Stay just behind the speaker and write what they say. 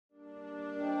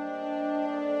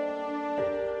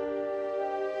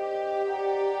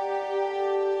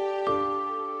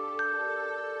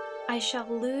I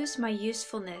shall lose my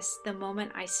usefulness the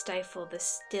moment I stifle the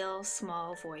still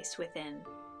small voice within.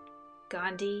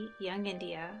 Gandhi, Young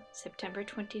India, September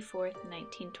 24th,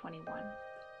 1921.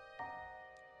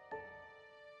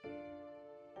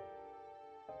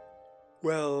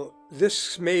 Well,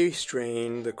 this may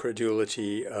strain the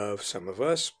credulity of some of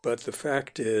us, but the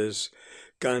fact is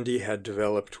Gandhi had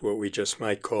developed what we just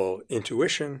might call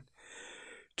intuition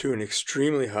to an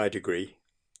extremely high degree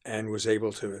and was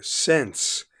able to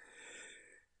sense,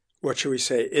 what shall we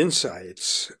say,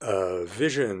 insights,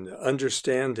 vision,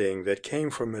 understanding that came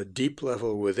from a deep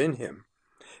level within him.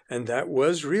 And that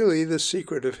was really the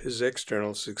secret of his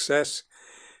external success,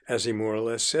 as he more or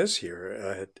less says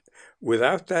here.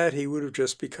 Without that, he would have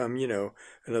just become,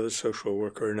 another social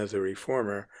worker, another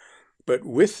reformer. But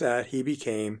with that, he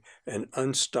became an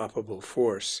unstoppable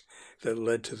force that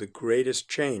led to the greatest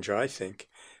change, I think,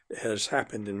 has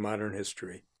happened in modern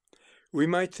history. We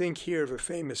might think here of a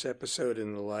famous episode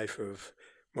in the life of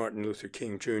Martin Luther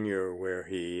King Jr., where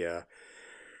he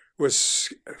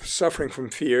was suffering from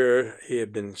fear. He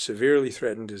had been severely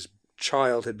threatened. His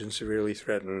child had been severely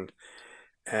threatened.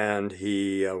 And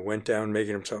he went down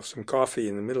making himself some coffee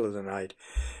in the middle of the night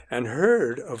and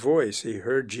heard a voice. He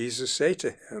heard Jesus say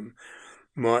to him,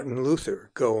 "Martin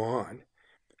Luther, go on,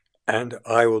 and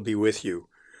I will be with you."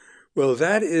 Well,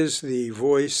 that is the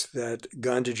voice that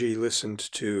Gandhiji listened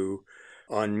to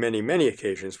on many, many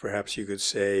occasions, perhaps you could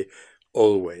say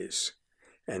always.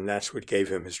 And that's what gave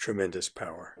him his tremendous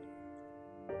power.